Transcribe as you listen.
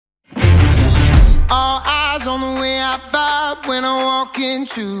All eyes on the way I vibe when I walk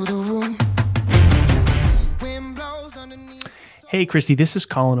into the room. Wind blows underneath. Hey, Christy, this is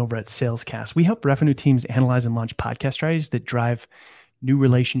Colin over at Salescast. We help revenue teams analyze and launch podcast strategies that drive new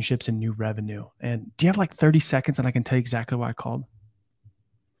relationships and new revenue. And do you have like 30 seconds and I can tell you exactly why I called?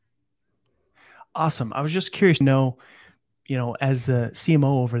 Awesome. I was just curious to know, as the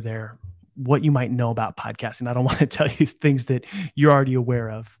CMO over there, what you might know about podcasting. I don't want to tell you things that you're already aware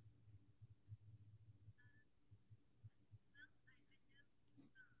of.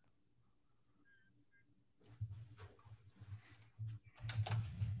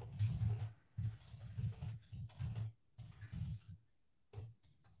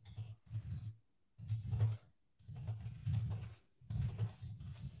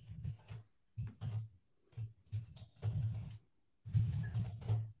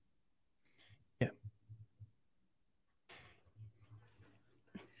 Yeah.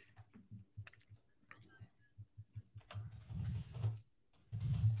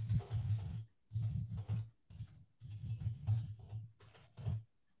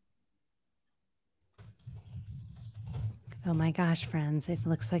 Oh my gosh, friends, it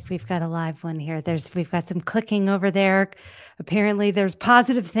looks like we've got a live one here. We've got some clicking over there. Apparently there's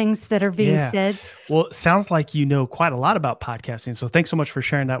positive things that are being said. Well, it sounds like you know quite a lot about podcasting. So thanks so much for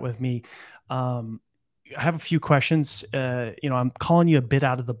sharing that with me. I have a few questions. I'm calling you a bit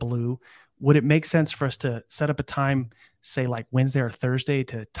out of the blue. Would it make sense for us to set up a time, say like Wednesday or Thursday,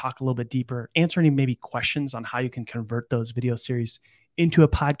 to talk a little bit deeper, answer any maybe questions on how you can convert those video series into a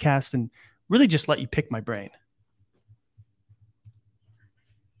podcast and really just let you pick my brain?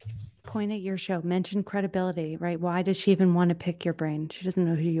 Point at your show, mention credibility, right? Why does she even want to pick your brain? She doesn't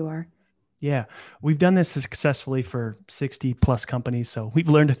know who you are. Yeah, we've done this successfully for 60 plus companies. So we've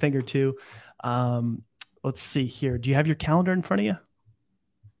learned a thing or two. Let's see here. Do you have your calendar in front of you?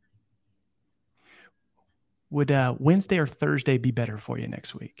 Would Wednesday or Thursday be better for you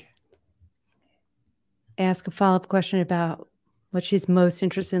next week? Ask a follow-up question about what she's most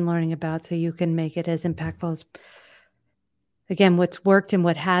interested in learning about so you can make it as impactful as, again, what's worked and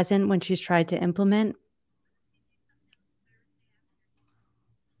what hasn't when she's tried to implement.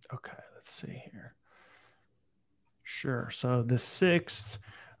 Okay, let's see here. Sure. So the 6th,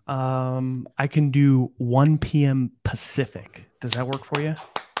 I can do 1 p.m. Pacific. Does that work for you?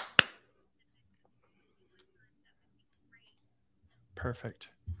 Perfect.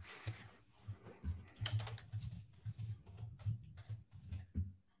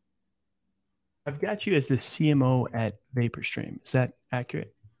 I've got you as the CMO at VaporStream. Is that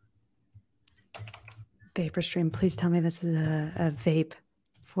accurate? VaporStream, please tell me this is a vape.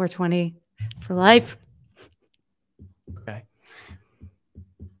 420 for life. Okay.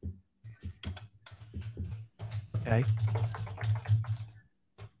 Okay.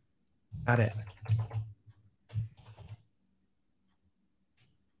 Got it.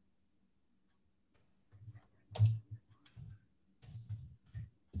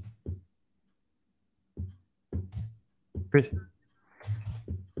 Chris.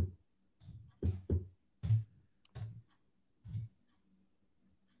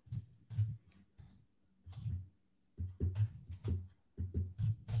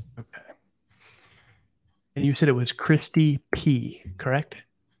 Okay. And you said it was Christy P, correct?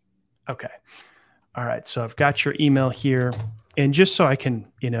 Okay. All right. So I've got your email here. And just so I can,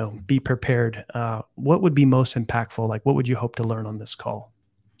 be prepared, what would be most impactful? Like, what would you hope to learn on this call?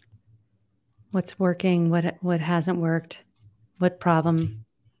 What's working? What hasn't worked? What problem?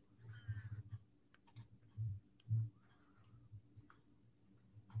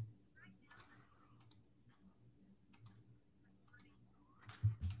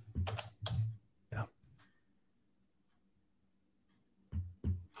 Yeah.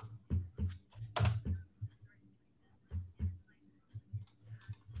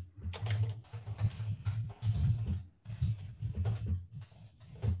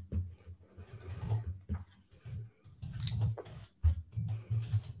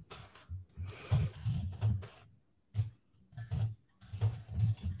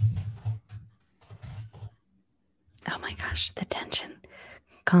 Oh my gosh, the tension.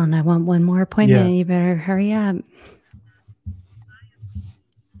 Colin, I want one more appointment and you better hurry up.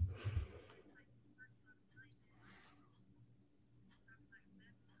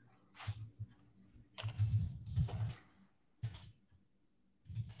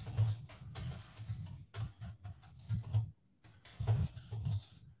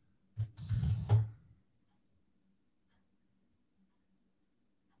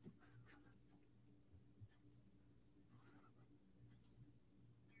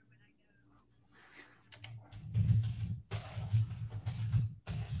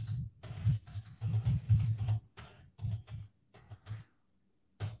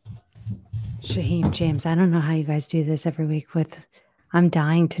 Shaheem, James, I don't know how you guys do this every week I'm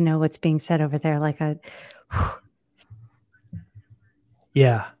dying to know what's being said over there.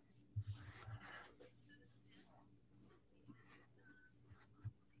 Yeah.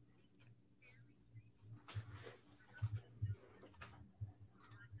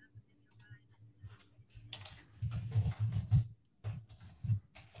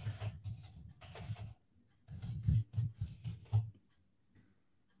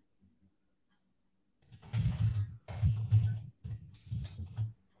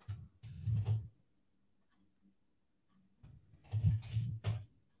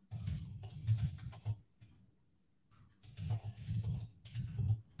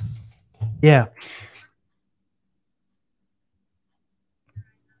 Yeah.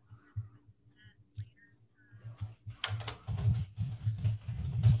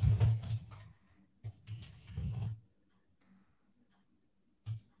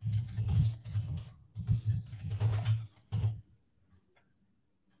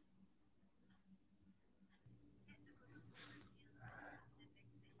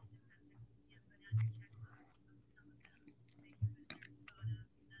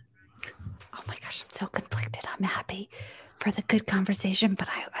 Oh my gosh, I'm so conflicted. I'm happy for the good conversation, but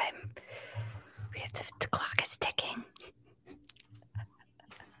the clock is ticking.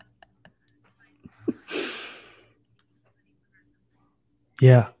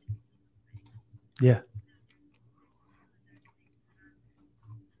 Yeah. Yeah.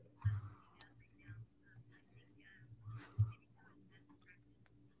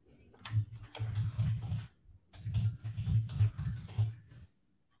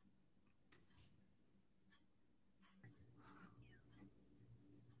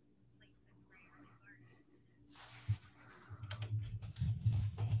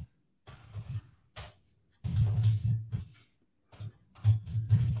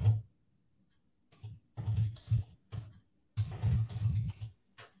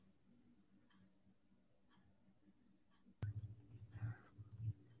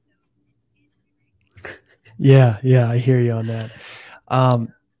 Yeah. Yeah. I hear you on that.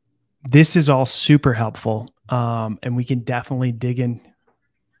 This is all super helpful. And we can definitely dig in.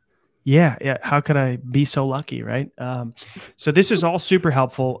 Yeah, yeah. How could I be so lucky, right? So this is all super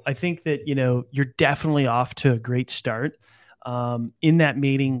helpful. I think that you're definitely off to a great start. In that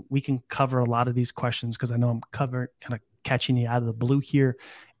meeting, we can cover a lot of these questions because I know I'm kind of catching you out of the blue here,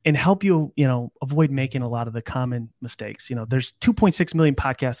 and help you, avoid making a lot of the common mistakes. There's 2.6 million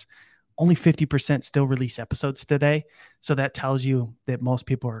podcasts. Only 50% still release episodes today. So that tells you that most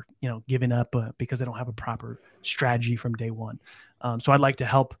people are, giving up because they don't have a proper strategy from day one. So I'd like to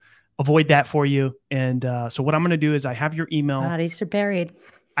help avoid that for you. And so what I'm going to do is I have your email. Bodies are buried.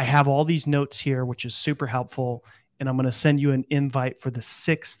 I have all these notes here, which is super helpful. And I'm going to send you an invite for the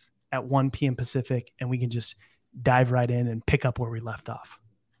 6th at 1 p.m. Pacific, and we can just dive right in and pick up where we left off.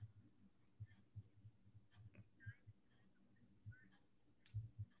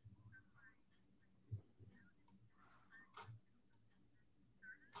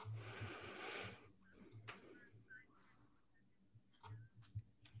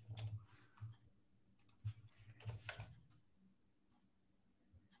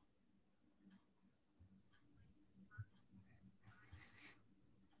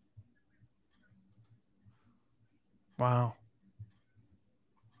 Wow.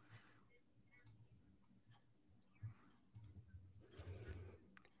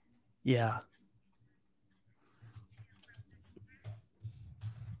 Yeah.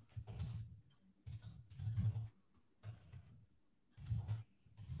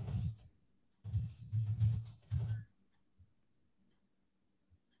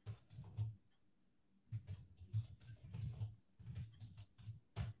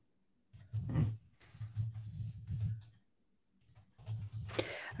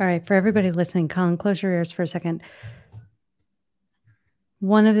 All right, for everybody listening, Colin, close your ears for a second.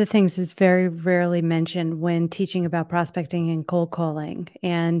 One of the things that's very rarely mentioned when teaching about prospecting and cold calling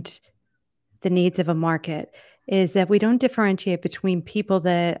and the needs of a market is that we don't differentiate between people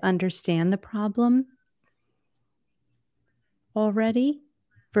that understand the problem already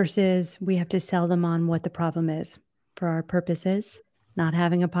versus we have to sell them on what the problem is. For our purposes, not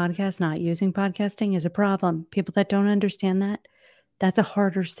having a podcast, not using podcasting is a problem. People that don't understand that, that's a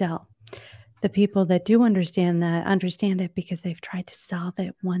harder sell. The people that do understand that understand it because they've tried to solve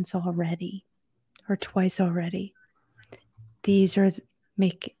it once already or twice already. These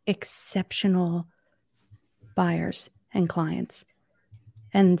make exceptional buyers and clients.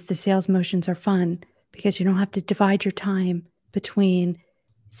 And the sales motions are fun because you don't have to divide your time between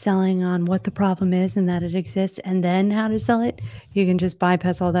selling on what the problem is and that it exists, and then how to sell it, you can just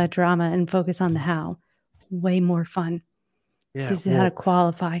bypass all that drama and focus on the how. Way more fun. Yeah, This is how to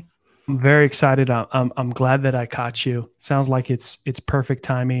qualify. I'm very excited. I'm glad that I caught you. Sounds like it's perfect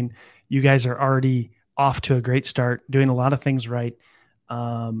timing. You guys are already off to a great start, doing a lot of things right.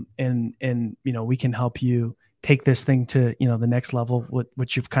 And we can help you take this thing to, the next level,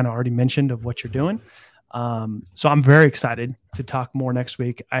 which you've kind of already mentioned of what you're doing. So I'm very excited to talk more next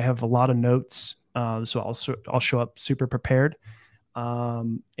week. I have a lot of notes. So I'll show up super prepared.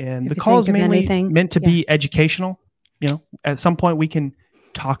 And the call is mainly meant to be educational. At some point we can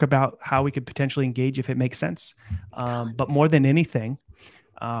talk about how we could potentially engage if it makes sense. But more than anything,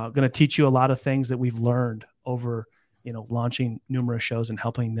 going to teach you a lot of things that we've learned over, launching numerous shows and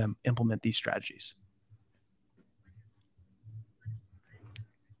helping them implement these strategies.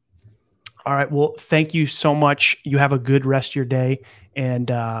 All right. Well, thank you so much. You have a good rest of your day,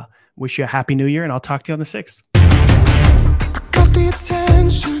 and wish you a happy new year, and I'll talk to you on the 6th. Got the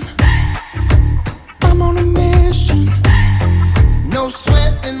attention.